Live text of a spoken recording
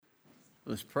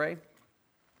Let's pray.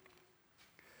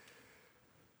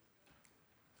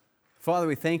 Father,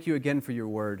 we thank you again for your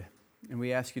word, and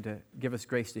we ask you to give us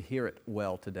grace to hear it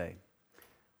well today.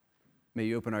 May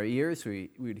you open our ears so we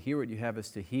would hear what you have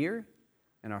us to hear,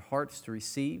 and our hearts to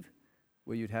receive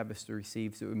what you'd have us to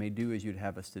receive, so that we may do as you'd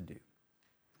have us to do.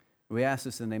 We ask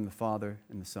this in the name of the Father,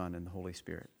 and the Son, and the Holy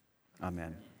Spirit.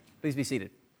 Amen. Please be seated.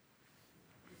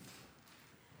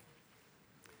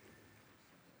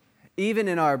 Even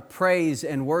in our praise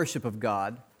and worship of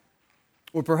God,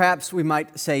 or perhaps we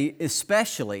might say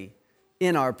especially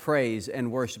in our praise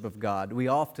and worship of God, we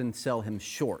often sell Him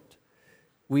short.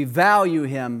 We value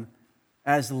Him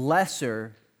as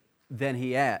lesser than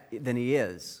He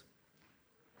is.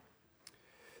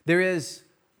 There is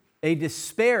a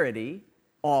disparity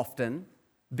often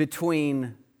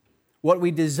between what we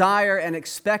desire and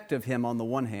expect of Him on the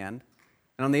one hand,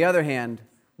 and on the other hand,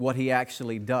 what He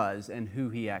actually does and who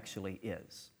He actually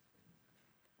is.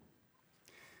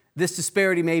 This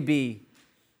disparity may be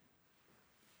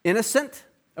innocent,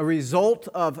 a result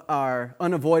of our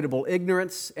unavoidable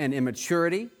ignorance and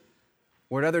immaturity,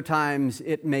 or at other times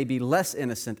it may be less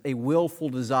innocent, a willful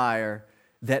desire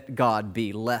that God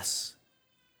be less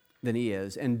than He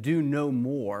is and do no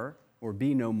more or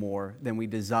be no more than we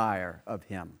desire of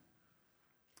Him.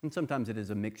 And sometimes it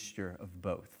is a mixture of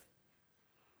both.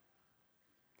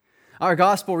 Our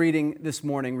gospel reading this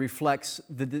morning reflects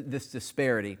this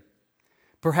disparity,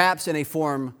 perhaps in a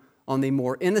form on the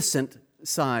more innocent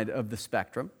side of the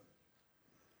spectrum.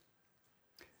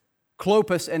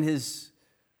 Clopas and his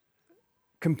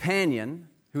companion,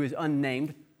 who is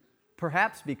unnamed,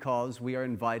 perhaps because we are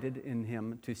invited in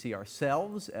him to see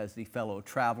ourselves as the fellow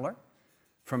traveler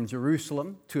from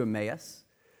Jerusalem to Emmaus.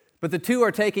 But the two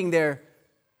are taking their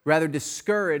rather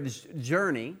discouraged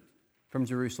journey from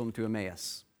Jerusalem to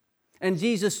Emmaus. And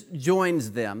Jesus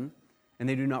joins them, and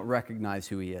they do not recognize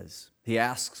who He is. He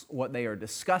asks what they are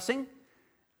discussing,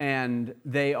 and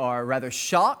they are rather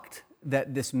shocked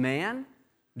that this man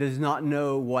does not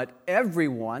know what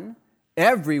everyone,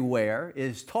 everywhere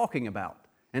is talking about.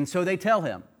 And so they tell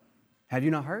him, "Have you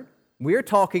not heard? We're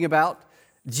talking about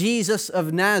Jesus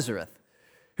of Nazareth,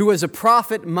 who was a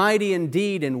prophet, mighty in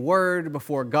deed and word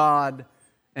before God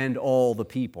and all the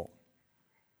people."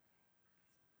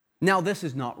 Now, this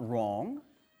is not wrong,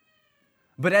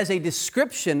 but as a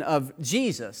description of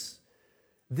Jesus,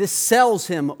 this sells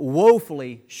Him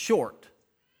woefully short.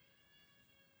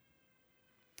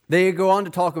 They go on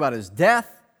to talk about His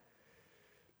death,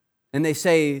 and they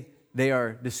say they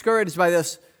are discouraged by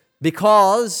this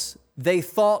because they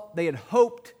had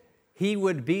hoped He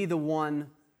would be the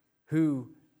one who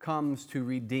comes to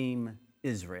redeem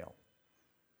Israel.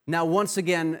 Now, once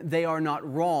again, they are not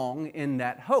wrong in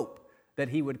that hope, that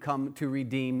He would come to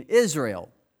redeem Israel.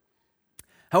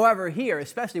 However, here,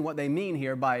 especially what they mean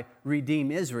here by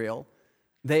redeem Israel,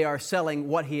 they are selling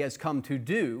what He has come to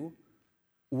do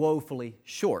woefully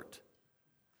short.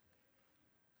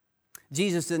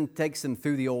 Jesus then takes them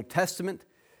through the Old Testament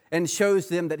and shows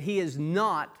them that He is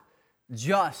not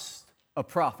just a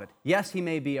prophet. Yes, He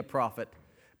may be a prophet,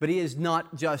 but He is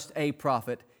not just a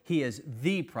prophet. He is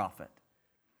the prophet.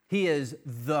 He is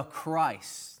the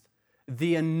Christ,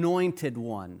 the anointed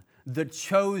one, the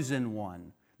chosen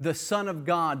one, the Son of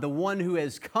God, the one who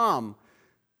has come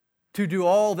to do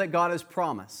all that God has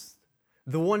promised,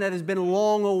 the one that has been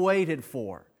long awaited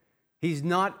for. He's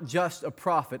not just a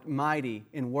prophet, mighty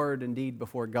in word and deed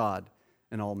before God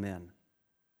and all men.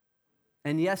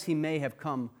 And yes, He may have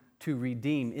come to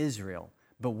redeem Israel,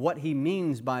 but what He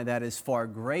means by that is far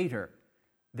greater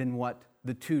than what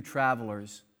the two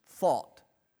travelers thought.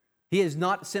 He has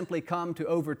not simply come to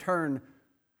overturn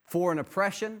foreign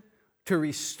oppression, to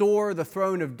restore the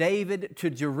throne of David to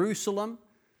Jerusalem,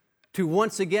 to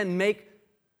once again make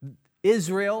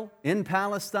Israel in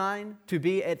Palestine to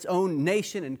be its own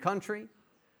nation and country.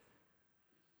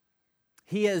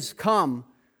 He has come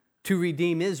to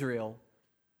redeem Israel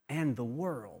and the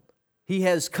world. He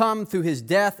has come through His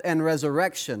death and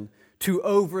resurrection to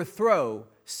overthrow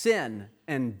sin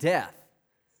and death.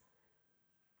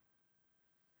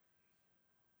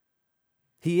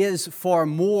 He is far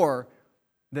more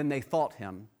than they thought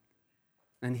Him,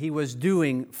 and He was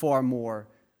doing far more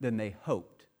than they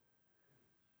hoped.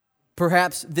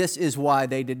 Perhaps this is why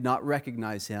they did not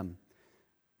recognize Him.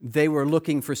 They were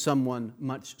looking for someone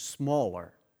much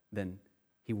smaller than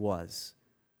He was,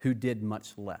 who did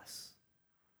much less.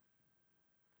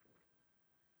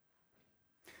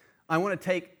 I want to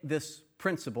take this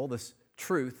principle, this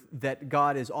truth, that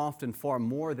God is often far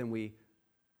more than we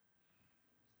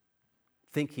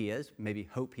think He is, maybe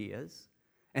hope He is.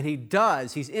 And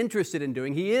He's interested in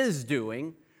doing, He is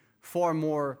doing far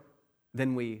more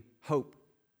than we hope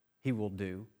He will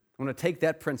do. I want to take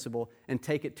that principle and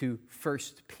take it to 1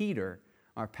 Peter,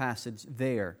 our passage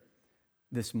there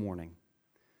this morning.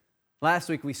 Last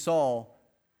week we saw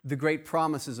the great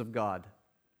promises of God,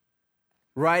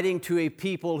 writing to a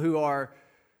people who are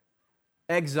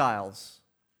exiles,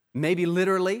 maybe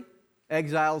literally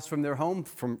exiles from their home,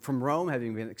 from Rome,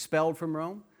 having been expelled from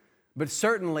Rome, but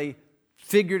certainly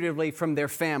figuratively from their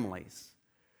families.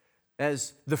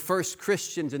 As the first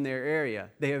Christians in their area,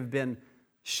 they have been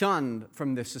shunned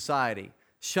from their society,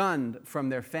 shunned from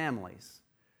their families.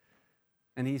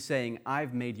 And he's saying,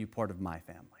 I've made you part of my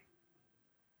family.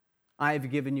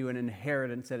 I've given you an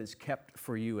inheritance that is kept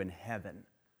for you in heaven.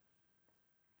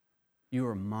 You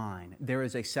are mine. There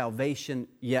is a salvation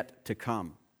yet to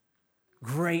come.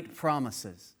 Great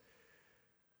promises.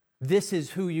 This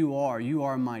is who you are. You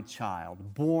are my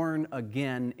child, born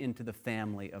again into the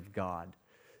family of God,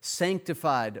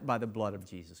 sanctified by the blood of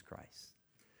Jesus Christ.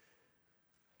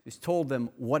 He's told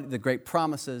them what the great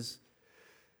promises.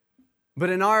 But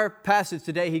in our passage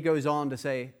today, he goes on to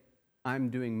say,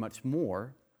 I'm doing much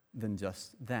more than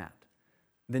just that,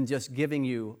 than just giving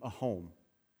you a home.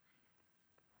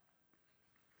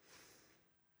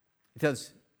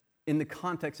 Because in the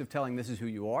context of telling this is who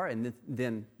you are and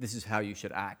then this is how you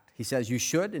should act, he says you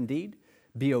should indeed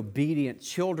be obedient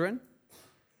children,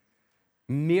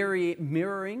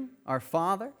 mirroring our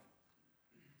Father.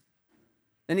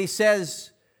 And he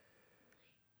says,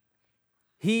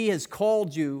 He has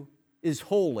called you is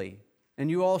holy, and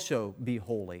you also be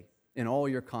holy in all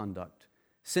your conduct,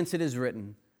 since it is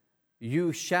written,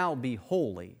 you shall be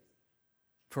holy,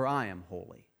 for I am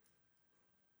holy.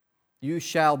 You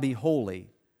shall be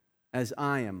holy as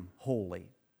I am holy.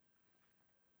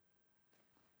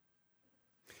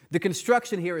 The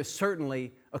construction here is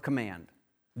certainly a command.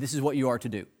 This is what you are to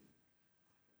do.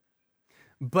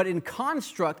 But in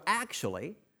construct,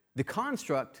 actually, the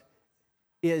construct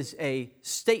is a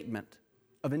statement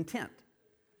of intent.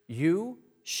 You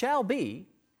shall be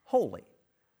holy.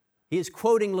 He is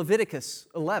quoting Leviticus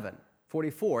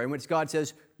 11:44, in which God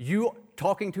says, you,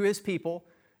 talking to His people,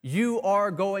 you are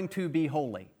going to be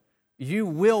holy. You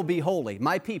will be holy,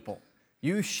 my people.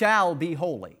 You shall be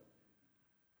holy.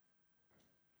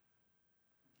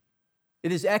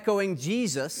 It is echoing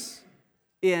Jesus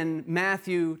in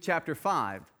Matthew chapter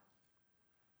 5,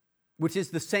 which is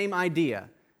the same idea.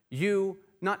 You,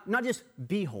 not just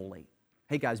be holy.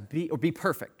 Hey guys, be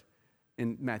perfect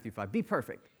in Matthew 5. Be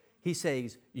perfect. He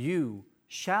says, you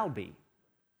shall be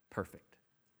perfect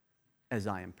as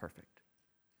I am perfect.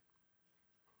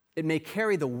 It may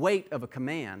carry the weight of a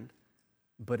command,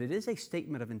 but it is a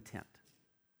statement of intent,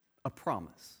 a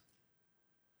promise.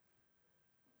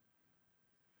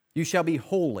 You shall be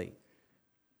holy.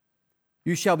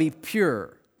 You shall be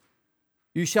pure.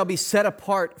 You shall be set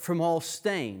apart from all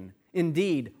stain.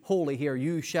 Indeed, holy here,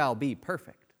 you shall be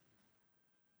perfect.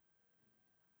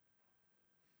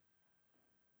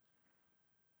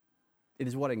 It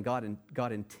is what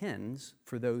God intends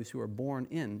for those who are born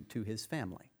into His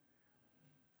family.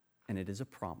 And it is a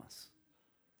promise.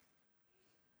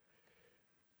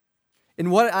 In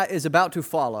what is about to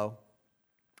follow,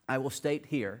 I will state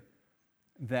here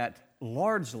that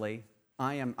largely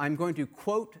I'm going to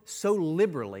quote so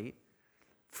liberally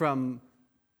from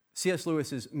C.S.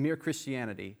 Lewis's Mere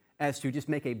Christianity as to just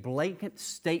make a blanket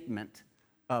statement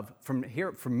of, from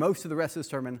most of the rest of the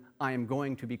sermon, I am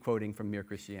going to be quoting from Mere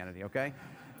Christianity, okay?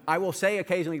 I will say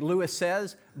occasionally Lewis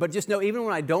says, but just know even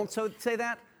when I don't say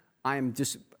that, I am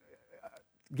just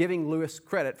giving Lewis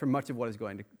credit for much of what is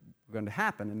going to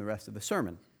happen in the rest of the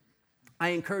sermon. I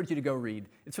encourage you to go read.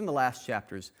 It's from the last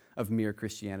chapters of Mere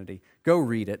Christianity. Go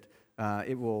read it.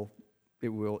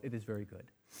 It is very good.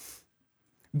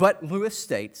 But Lewis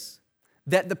states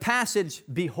that the passage,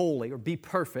 be holy or be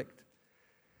perfect,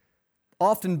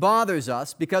 often bothers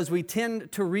us because we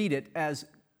tend to read it as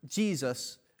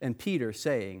Jesus and Peter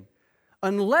saying,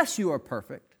 unless you are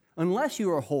perfect, unless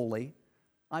you are holy,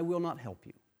 I will not help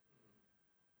you.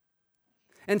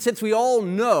 And since we all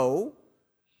know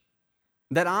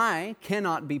that I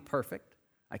cannot be perfect,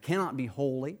 I cannot be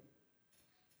holy,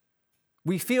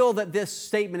 we feel that this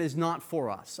statement is not for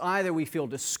us. Either we feel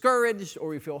discouraged or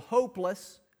we feel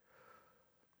hopeless,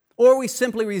 or we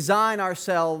simply resign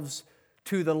ourselves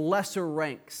to the lesser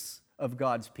ranks of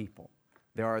God's people.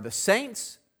 There are the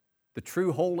saints, the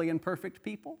true, holy, and perfect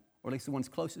people, or at least the ones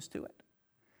closest to it.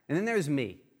 And then there's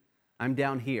me. I'm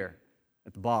down here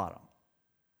at the bottom.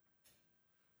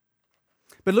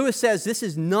 But Lewis says this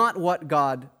is not what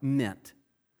God meant.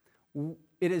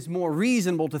 It is more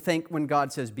reasonable to think when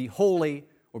God says be holy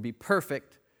or be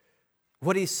perfect,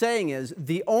 what He's saying is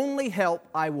the only help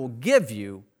I will give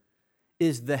you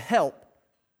is the help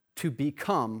to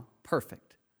become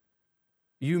perfect.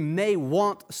 You may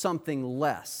want something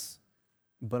less,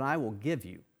 but I will give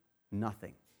you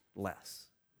nothing less.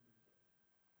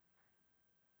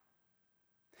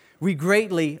 We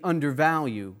greatly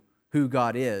undervalue who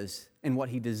God is and what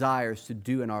He desires to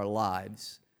do in our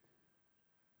lives.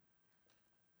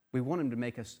 We want Him to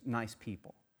make us nice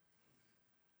people.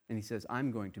 And He says,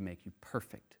 I'm going to make you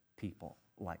perfect people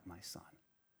like my Son.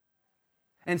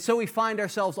 And so we find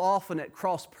ourselves often at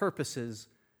cross purposes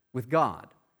with God.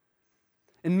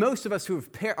 And most of us who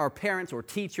are parents or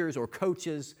teachers or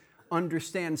coaches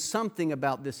understand something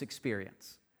about this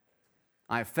experience.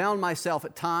 I have found myself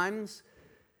at times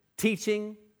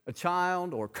teaching a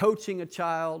child or coaching a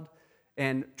child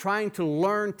and trying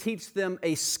to teach them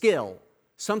a skill,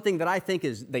 something that I think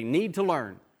is they need to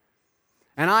learn.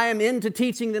 And I am into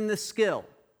teaching them this skill.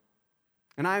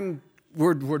 And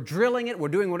we're drilling it, we're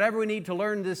doing whatever we need to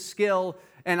learn this skill,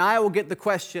 and I will get the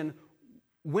question,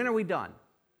 when are we done?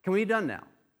 Can we be done now?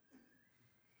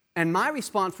 And my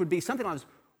response would be something like,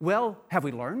 well, have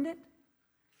we learned it?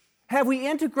 Have we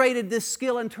integrated this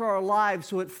skill into our lives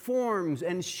so it forms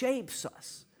and shapes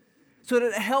us? So that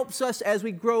it helps us as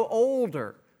we grow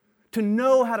older to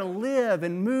know how to live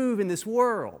and move in this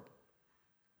world.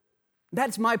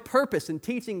 That's my purpose in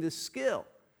teaching this skill.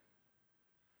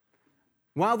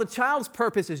 While the child's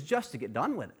purpose is just to get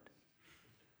done with it.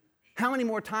 How many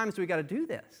more times do we got to do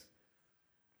this?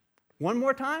 One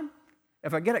more time?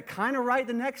 If I get it kind of right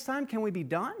the next time, can we be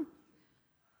done?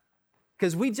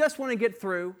 Because we just want to get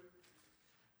through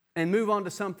and move on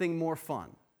to something more fun.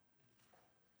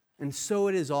 And so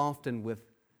it is often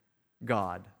with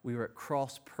God. We are at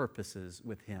cross purposes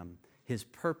with Him. His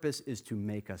purpose is to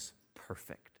make us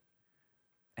perfect.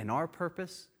 And our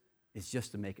purpose is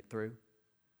just to make it through.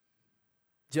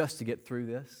 Just to get through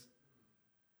this.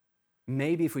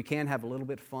 Maybe if we can have a little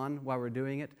bit of fun while we're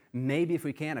doing it. Maybe if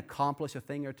we can accomplish a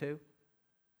thing or two.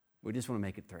 We just want to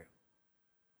make it through.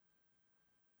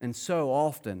 And so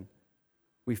often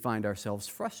we find ourselves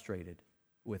frustrated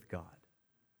with God.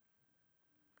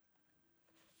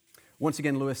 Once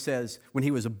again, Lewis says, when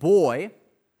he was a boy,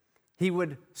 he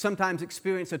would sometimes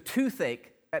experience a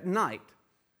toothache at night.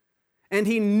 And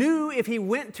he knew if he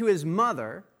went to his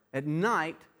mother at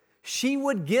night, she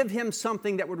would give him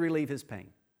something that would relieve his pain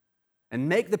and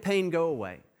make the pain go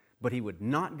away. But he would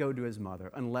not go to his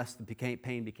mother unless the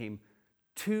pain became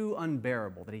too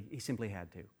unbearable that he simply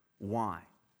had to. Why?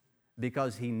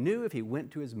 Because he knew if he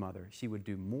went to his mother, she would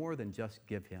do more than just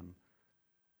give him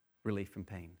relief from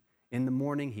pain. In the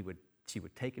morning, she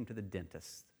would take him to the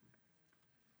dentist.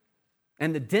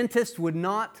 And the dentist would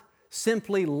not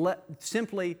simply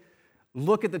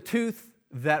look at the tooth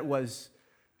that was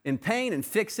in pain and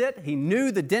fix it. He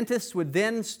knew the dentist would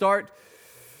then start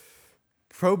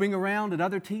probing around at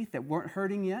other teeth that weren't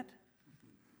hurting yet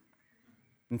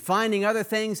and finding other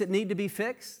things that need to be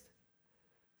fixed.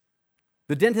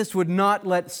 The dentist would not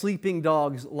let sleeping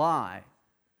dogs lie.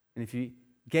 And if you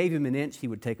gave him an inch, he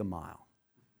would take a mile.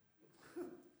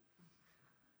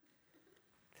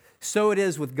 So it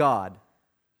is with God.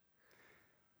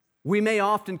 We may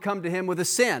often come to Him with a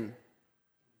sin,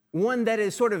 one that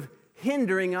is sort of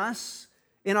hindering us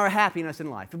in our happiness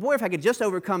in life. Boy, if I could just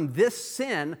overcome this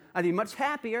sin, I'd be much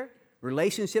happier.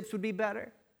 Relationships would be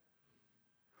better.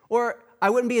 Or I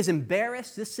wouldn't be as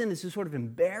embarrassed. This sin is just sort of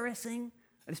embarrassing.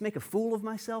 I just make a fool of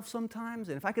myself sometimes.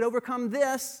 And if I could overcome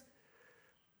this,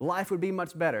 life would be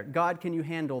much better. God, can you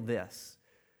handle this?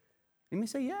 And you may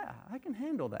say, yeah, I can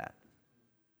handle that.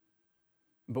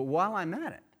 But while I'm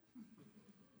at it,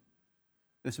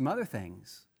 there's some other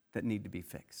things that need to be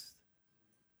fixed.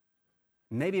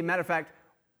 Maybe, a matter of fact,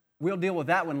 we'll deal with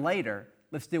that one later.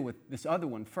 Let's deal with this other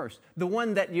one first. The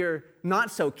one that you're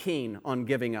not so keen on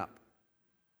giving up.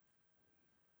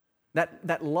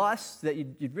 That lust that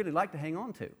you'd really like to hang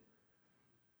on to.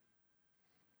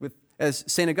 As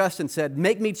St. Augustine said,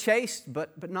 make me chaste,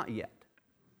 but not yet.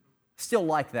 Still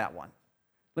like that one.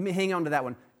 Let me hang on to that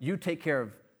one. You take care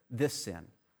of this sin.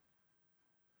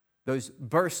 Those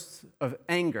bursts of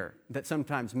anger that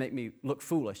sometimes make me look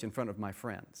foolish in front of my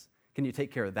friends. Can you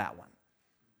take care of that one?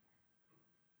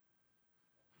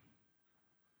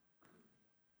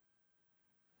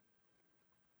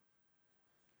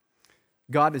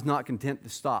 God is not content to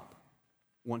stop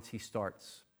once He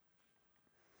starts.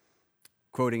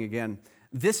 Quoting again,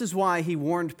 this is why He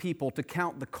warned people to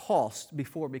count the cost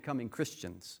before becoming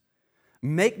Christians.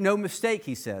 Make no mistake,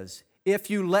 He says,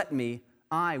 if you let me,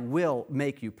 I will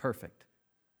make you perfect.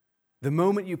 The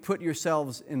moment you put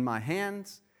yourselves in my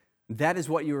hands, that is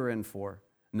what you are in for,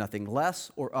 nothing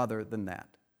less or other than that.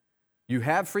 You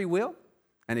have free will,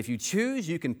 And if you choose,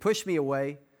 you can push me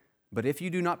away. But if you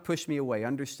do not push me away,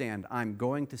 understand, I'm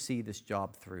going to see this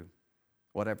job through.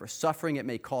 Whatever suffering it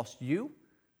may cost you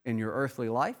in your earthly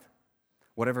life,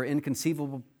 whatever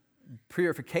inconceivable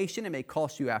purification it may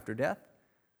cost you after death,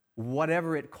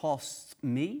 whatever it costs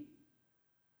me,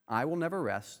 I will never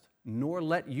rest, nor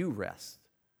let you rest,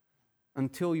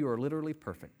 until you are literally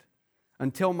perfect,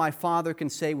 until my Father can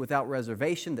say without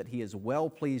reservation that He is well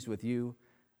pleased with you,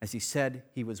 as He said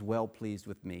He was well pleased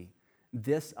with me.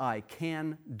 This I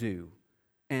can do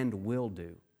and will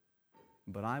do,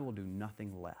 but I will do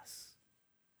nothing less.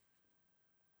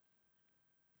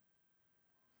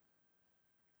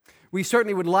 We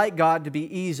certainly would like God to be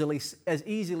as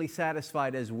easily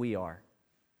satisfied as we are.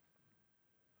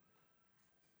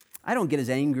 I don't get as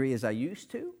angry as I used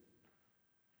to.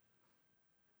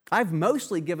 I've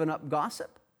mostly given up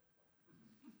gossip.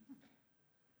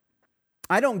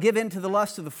 I don't give in to the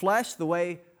lust of the flesh the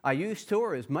way I used to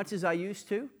or as much as I used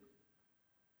to.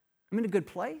 I'm in a good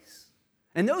place.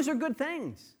 And those are good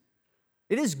things.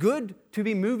 It is good to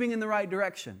be moving in the right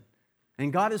direction.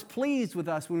 And God is pleased with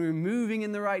us when we're moving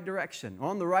in the right direction,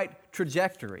 on the right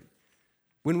trajectory,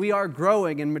 when we are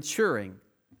growing and maturing.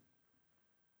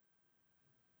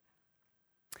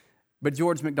 But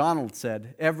George MacDonald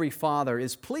said, every father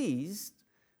is pleased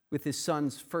with his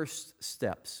son's first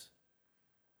steps,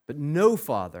 but no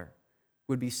father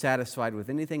would be satisfied with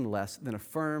anything less than a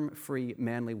firm, free,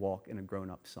 manly walk in a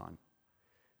grown-up son.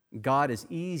 God is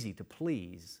easy to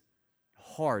please,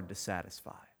 hard to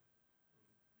satisfy.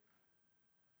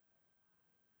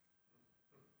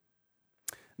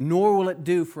 Nor will it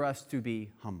do for us to be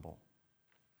humble.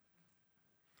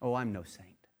 Oh, I'm no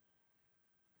saint.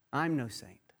 I'm no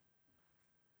saint.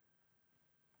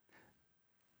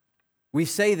 We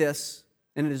say this,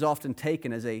 and it is often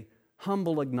taken as a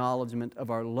humble acknowledgement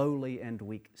of our lowly and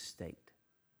weak state.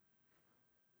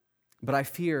 But I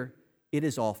fear it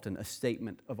is often a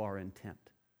statement of our intent.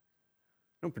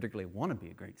 I don't particularly want to be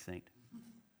a great saint.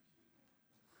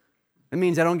 That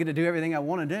means I don't get to do everything I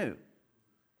want to do.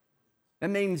 That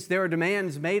means there are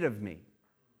demands made of me.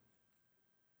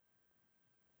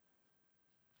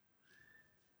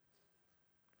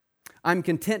 I'm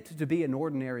content to be an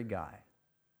ordinary guy.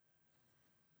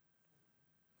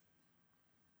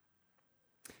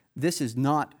 This is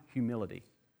not humility.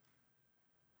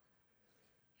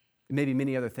 It may be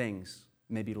many other things.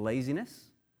 It may be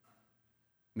laziness.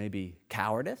 It may be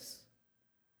cowardice.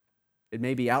 It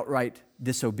may be outright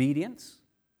disobedience.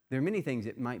 There are many things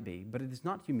it might be, but it is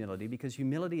not humility, because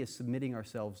humility is submitting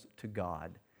ourselves to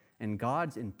God, and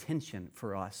God's intention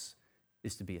for us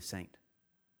is to be a saint.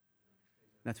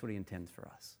 That's what He intends for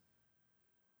us.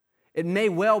 It may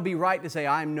well be right to say,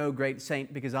 I'm no great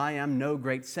saint because I am no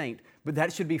great saint, but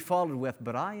that should be followed with,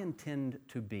 but I intend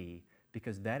to be,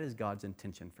 because that is God's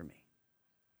intention for me.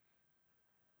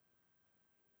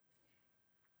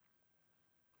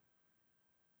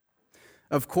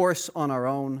 Of course, on our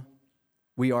own,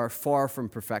 we are far from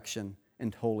perfection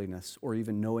and holiness, or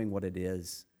even knowing what it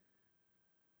is.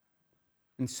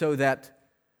 And so that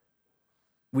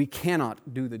we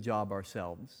cannot do the job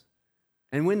ourselves.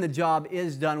 And when the job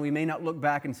is done, we may not look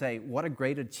back and say, what a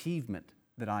great achievement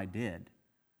that I did.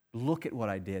 Look at what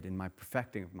I did in my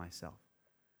perfecting of myself.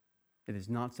 It is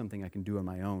not something I can do on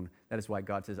my own. That is why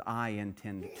God says, I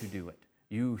intend to do it.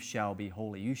 You shall be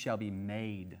holy. You shall be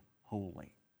made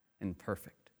holy and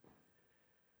perfect.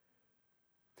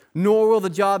 Nor will the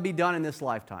job be done in this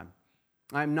lifetime.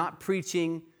 I am not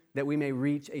preaching that we may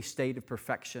reach a state of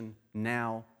perfection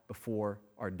now before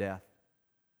our death.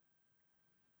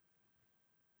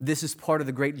 This is part of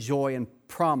the great joy and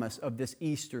promise of this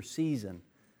Easter season,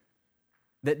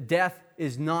 that death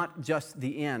is not just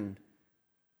the end,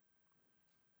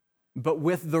 but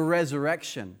with the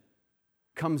resurrection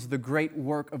comes the great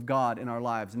work of God in our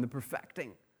lives and the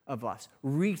perfecting of us,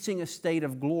 reaching a state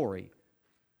of glory.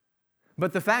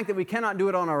 But the fact that we cannot do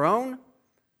it on our own,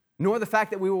 nor the fact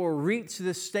that we will reach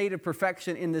this state of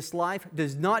perfection in this life,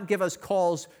 does not give us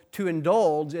cause to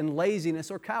indulge in laziness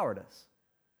or cowardice.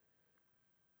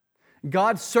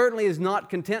 God certainly is not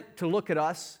content to look at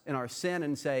us in our sin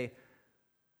and say,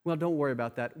 well, don't worry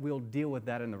about that. We'll deal with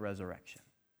that in the resurrection.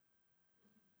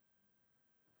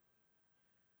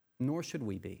 Nor should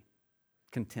we be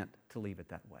content to leave it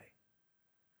that way.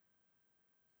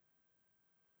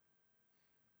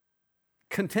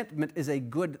 Contentment is a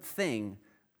good thing,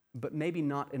 but maybe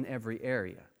not in every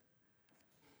area.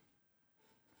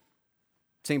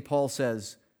 St. Paul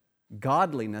says,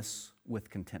 godliness with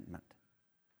contentment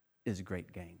is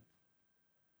great gain.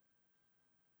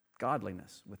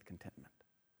 Godliness with contentment.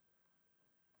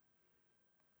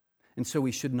 And so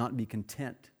we should not be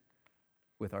content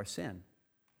with our sin.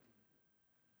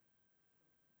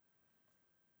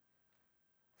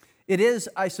 It is,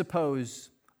 I suppose,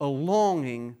 a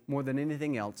longing more than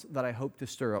anything else that I hope to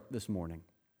stir up this morning.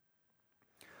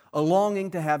 A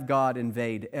longing to have God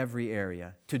invade every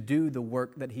area, to do the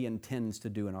work that He intends to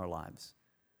do in our lives.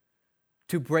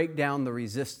 To break down the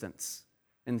resistance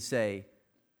and say,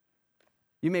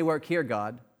 you may work here,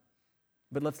 God,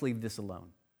 but let's leave this alone.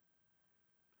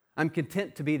 I'm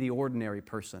content to be the ordinary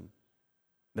person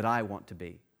that I want to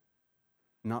be,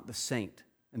 not the saint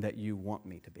that you want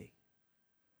me to be.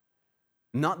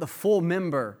 Not the full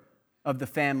member of the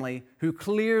family who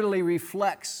clearly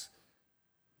reflects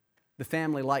the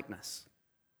family likeness,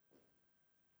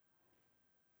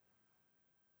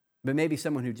 but maybe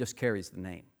someone who just carries the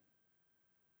name.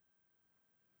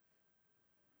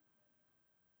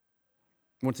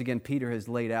 Once again, Peter has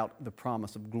laid out the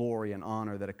promise of glory and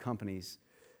honor that accompanies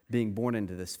being born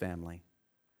into this family,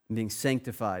 and being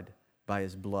sanctified by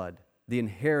His blood, the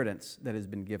inheritance that has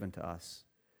been given to us.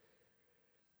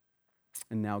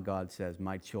 And now God says,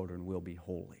 my children will be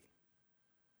holy.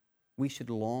 We should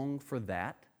long for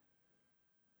that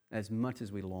as much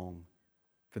as we long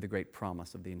for the great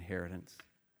promise of the inheritance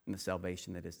and the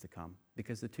salvation that is to come,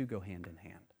 because the two go hand in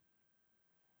hand.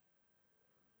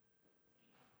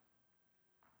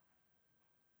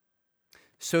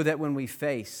 So that when we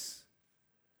face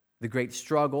the great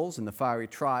struggles and the fiery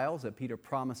trials that Peter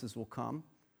promises will come,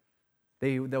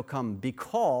 they'll come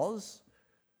because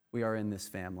we are in this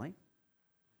family.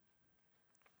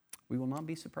 We will not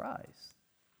be surprised.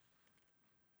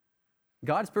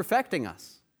 God's perfecting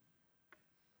us.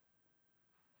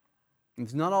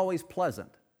 It's not always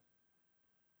pleasant.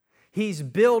 He's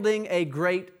building a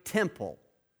great temple.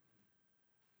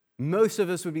 Most of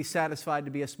us would be satisfied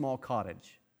to be a small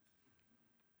cottage.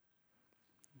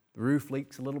 The roof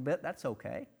leaks a little bit, that's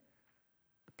okay.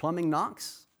 The plumbing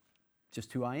knocks,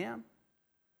 just who I am.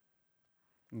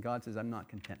 And God says, I'm not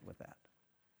content with that.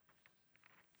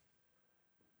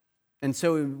 And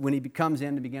so when He comes in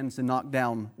and begins to knock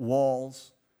down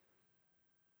walls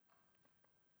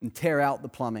and tear out the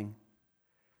plumbing,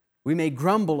 we may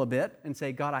grumble a bit and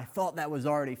say, God, I thought that was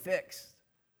already fixed.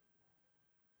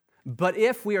 But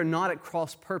if we are not at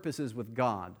cross purposes with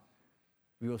God,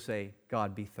 we will say,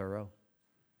 God, be thorough.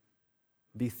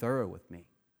 Be thorough with me.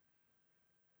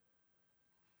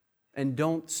 And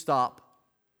don't stop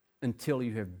until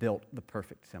you have built the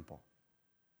perfect temple.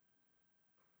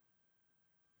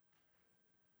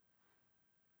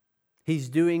 He's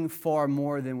doing far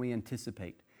more than we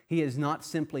anticipate. He has not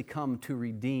simply come to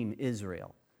redeem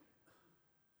Israel.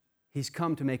 He's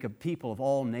come to make a people of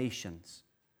all nations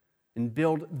and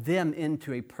build them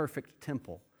into a perfect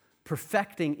temple,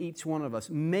 perfecting each one of us,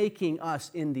 making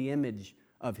us in the image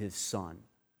of His Son.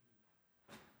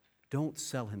 Don't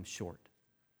sell Him short.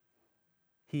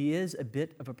 He is a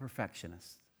bit of a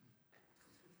perfectionist.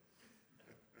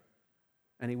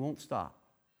 And He won't stop.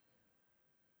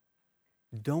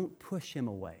 Don't push Him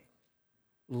away.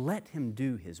 Let Him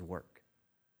do His work.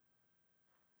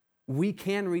 We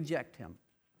can reject Him.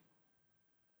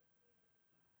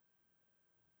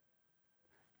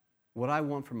 What I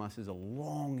want from us is a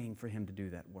longing for Him to do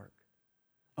that work,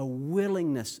 a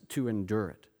willingness to endure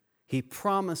it. He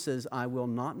promises, I will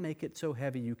not make it so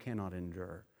heavy you cannot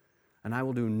endure, and I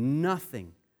will do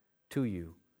nothing to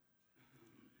you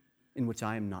in which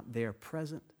I am not there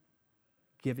present,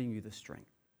 giving you the strength.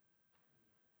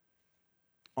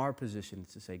 Our position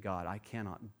is to say, God, I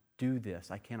cannot do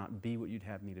this. I cannot be what you'd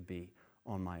have me to be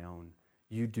on my own.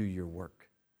 You do your work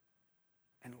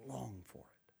and long for it.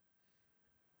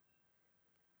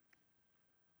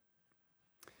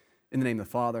 In the name of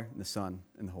the Father, and the Son,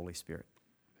 and the Holy Spirit.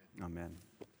 Amen.